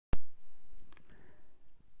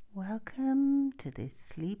Welcome to this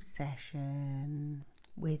sleep session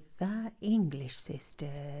with the English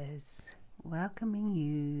sisters, welcoming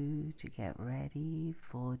you to get ready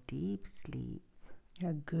for deep sleep.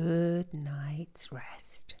 A good night's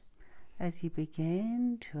rest. As you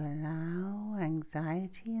begin to allow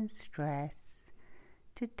anxiety and stress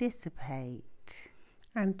to dissipate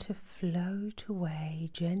And to float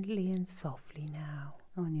away gently and softly now.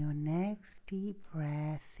 on your next deep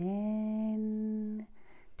breath in,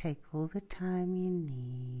 take all the time you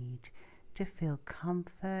need to feel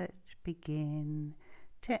comfort begin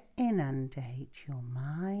to inundate your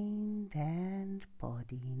mind and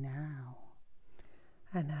body now.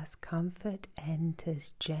 And as comfort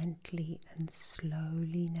enters gently and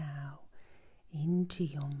slowly now into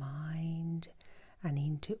your mind and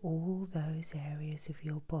into all those areas of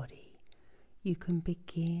your body, you can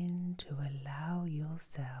begin to allow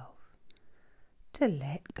yourself to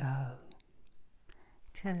let go.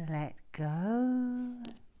 To let go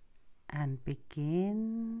and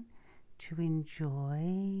begin to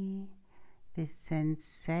enjoy this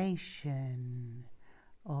sensation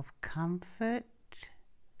of comfort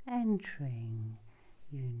entering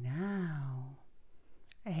you now.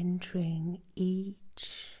 Entering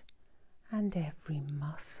each and every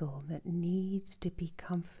muscle that needs to be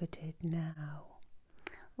comforted now.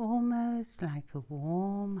 Almost like a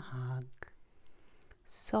warm hug.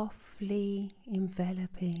 Softly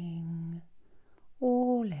enveloping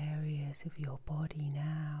all areas of your body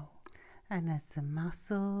now. And as the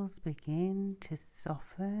muscles begin to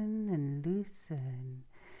soften and loosen,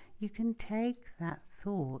 you can take that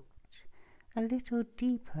thought a little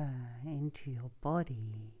deeper into your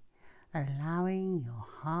body, allowing your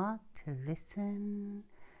heart to listen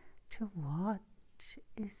to what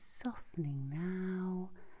is softening now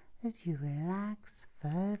as you relax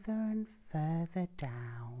further and further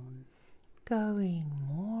down. Going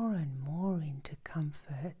more and more into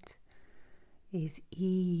comfort is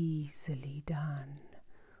easily done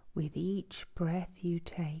with each breath you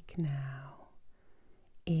take now,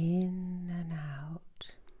 in and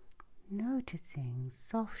out. Noticing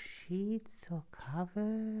soft sheets or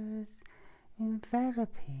covers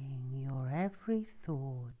enveloping your every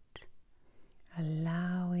thought.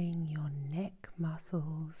 Allowing your neck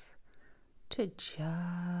muscles to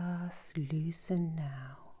just loosen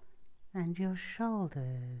now. And your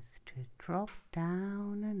shoulders to drop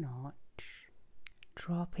down a notch.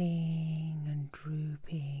 Dropping and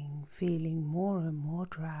drooping, feeling more and more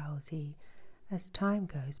drowsy as time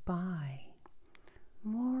goes by.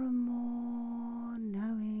 More and more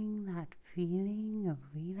knowing that feeling of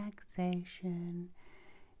relaxation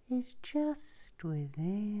is just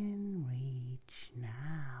within reach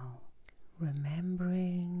now.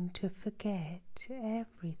 Remembering to forget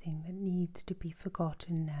everything that needs to be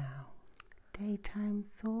forgotten now. Daytime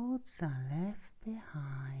thoughts are left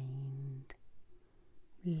behind.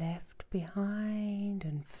 Left behind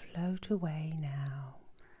and float away now.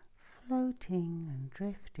 Floating and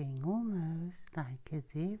drifting almost like as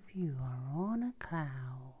if you are on a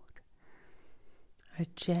cloud. A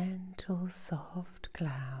gentle, soft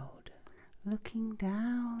cloud. Looking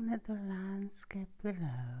down at the landscape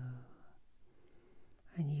below.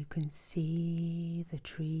 And you can see the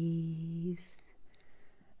trees,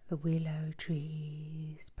 the willow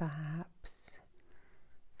trees perhaps,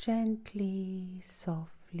 gently,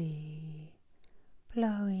 softly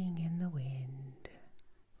blowing in the wind.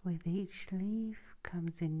 With each leaf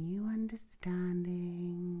comes a new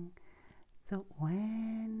understanding that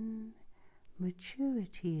when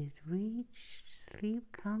maturity is reached,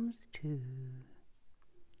 sleep comes too.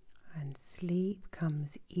 And sleep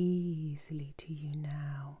comes easily to you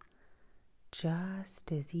now,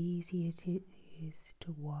 just as easy it is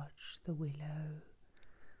to watch the willow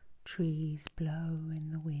trees blow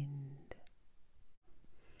in the wind.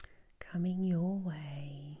 Coming your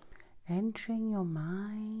way, entering your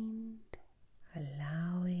mind,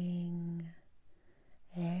 allowing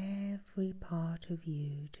every part of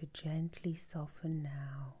you to gently soften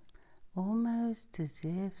now. almost as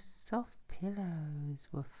if soft pillows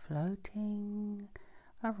were floating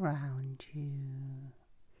around you.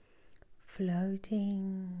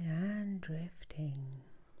 Floating and drifting.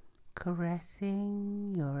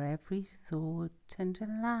 Caressing your every thought and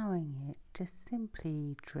allowing it to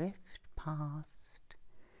simply drift past.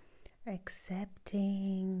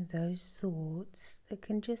 Accepting those thoughts that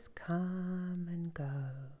can just come and go,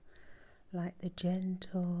 like the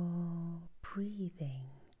gentle breathing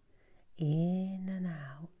in and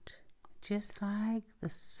out. Just like the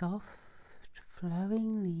soft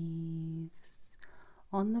flowing leaves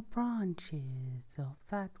on the branches of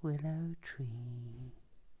that willow tree.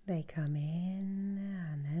 They come in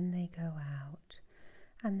and then they they go out,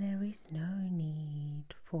 and there is no need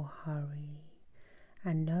for hurry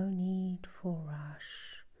and no need for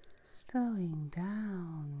rush. Slowing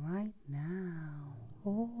down right now.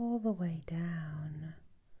 All the way down,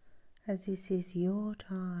 as this is your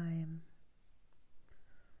time,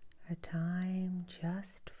 a time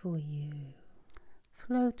just for you.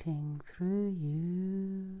 Floating through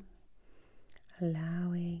you.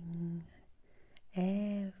 Allowing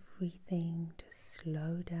everything to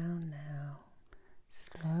slow down now.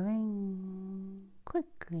 Slowing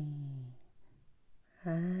quickly.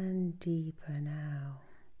 And deeper now.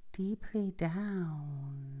 Deeply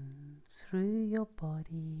down through your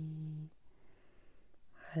body.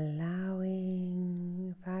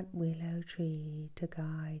 Allowing that willow tree to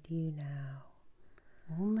guide you now.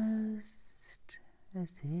 Almost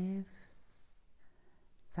as if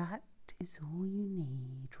that is all you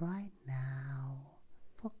need right now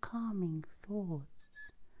for calming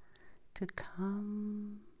thoughts to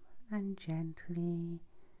come and gently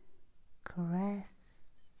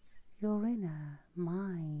caress your inner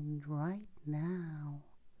mind right now.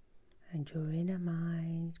 And your inner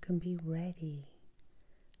mind can be ready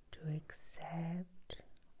to accept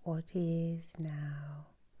what is now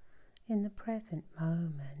in the present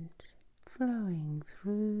moment. Flowing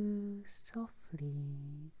through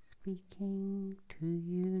softly, speaking to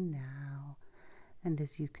you now. And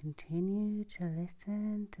as you continue to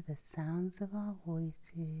listen to the sounds of our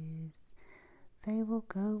voices, they will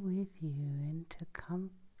go with you into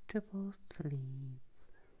comfortable sleep.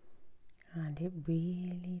 And it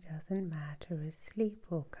really doesn't matter if sleep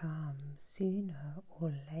will come sooner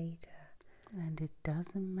or later. And it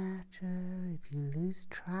doesn't matter if you lose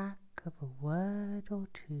track of a word or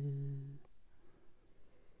two.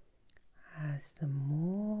 As the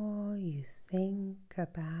more you think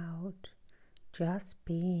about just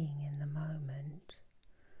being in the moment,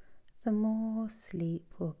 the more sleep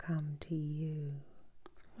will come to you.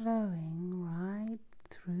 Flowing right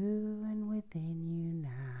through and within you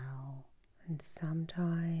now. And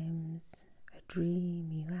sometimes a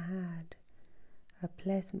dream you had, a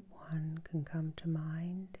pleasant one, can come to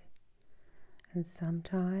mind. And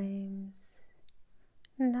sometimes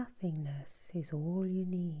nothingness is all you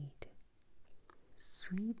need.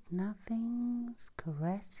 Sweet nothings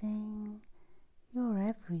caressing your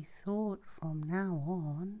every thought from now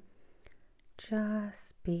on.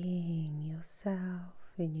 Just being yourself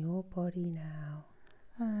in your body now.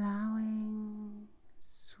 Allowing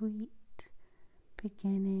sweet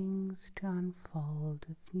beginnings to unfold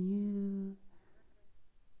of new,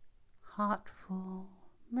 heartful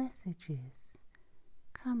messages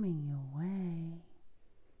coming your way.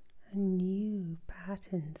 And new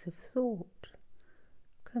patterns of thought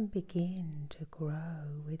can begin to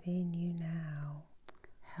grow within you now.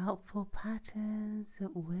 Helpful patterns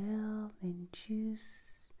that will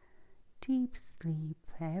induce deep sleep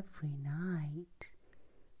every night.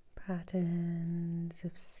 Patterns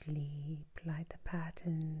of sleep, like the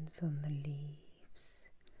patterns on the leaves,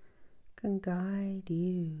 can guide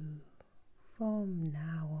you from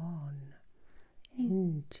now on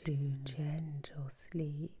into gentle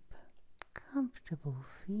sleep. Comfortable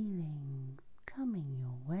feelings coming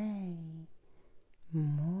your way.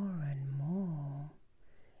 More and more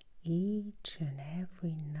each and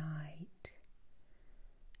every night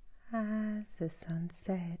as the sun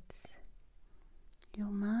sets. Your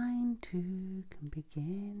mind too can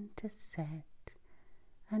begin to set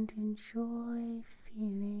and enjoy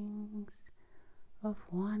feelings of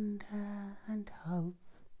wonder and hope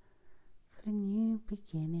for new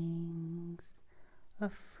beginnings,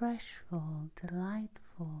 of freshful,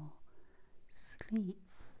 delightful sleep.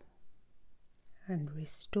 And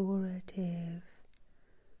restorative,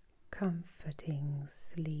 comforting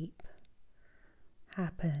sleep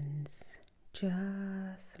happens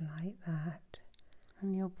just like that.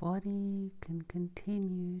 And your body can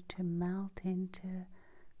continue to melt into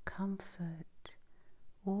comfort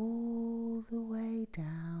all the way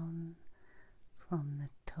down from the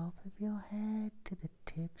top of your head to the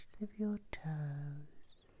tips of your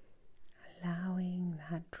toes. Allowing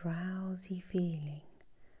that drowsy feeling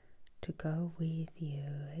to go with you,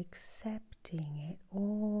 accepting it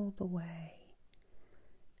all the way,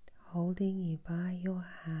 holding you by your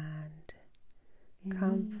hand,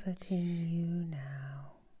 comforting you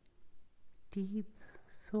now. Deep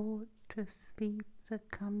thought of sleep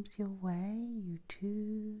that comes your way, you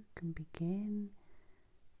too can begin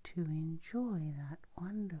to enjoy that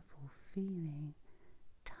wonderful feeling.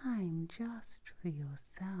 Time just for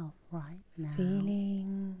yourself right now.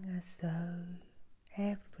 Feeling as though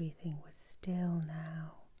everything was still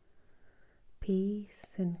now.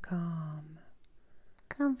 Peace and calm.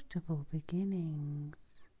 comfortable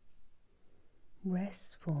beginnings,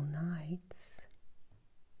 restful nights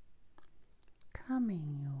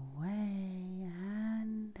coming your way,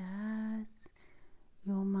 and as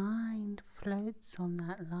your mind floats on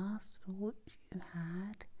that last thought you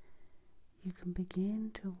had, you can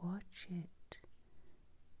begin to watch it.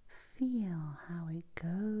 Feel how it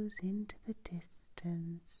goes into the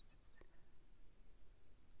distance,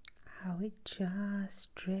 how it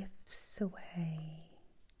just drifts away,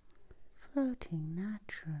 floating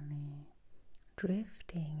naturally,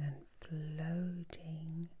 drifting and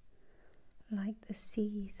floating like the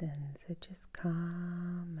seasons that just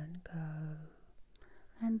come and go.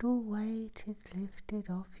 and all weight is lifted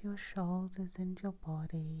off your shoulders and your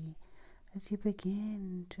body as you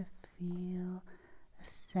begin to feel a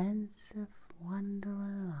sense of wonder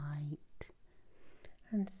and light.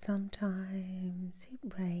 And sometimes it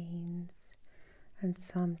rains, and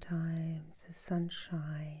sometimes the sun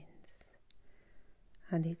shines,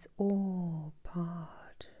 and it's all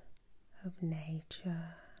part of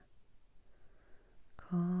nature,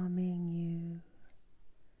 calming you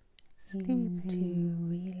into Sleeping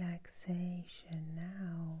relaxation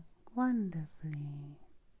now. wonderfully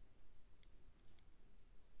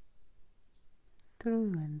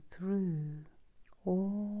through and through,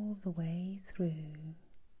 All the way through,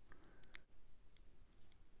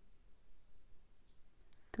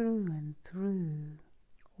 through and through,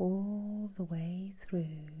 all the way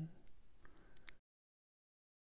through,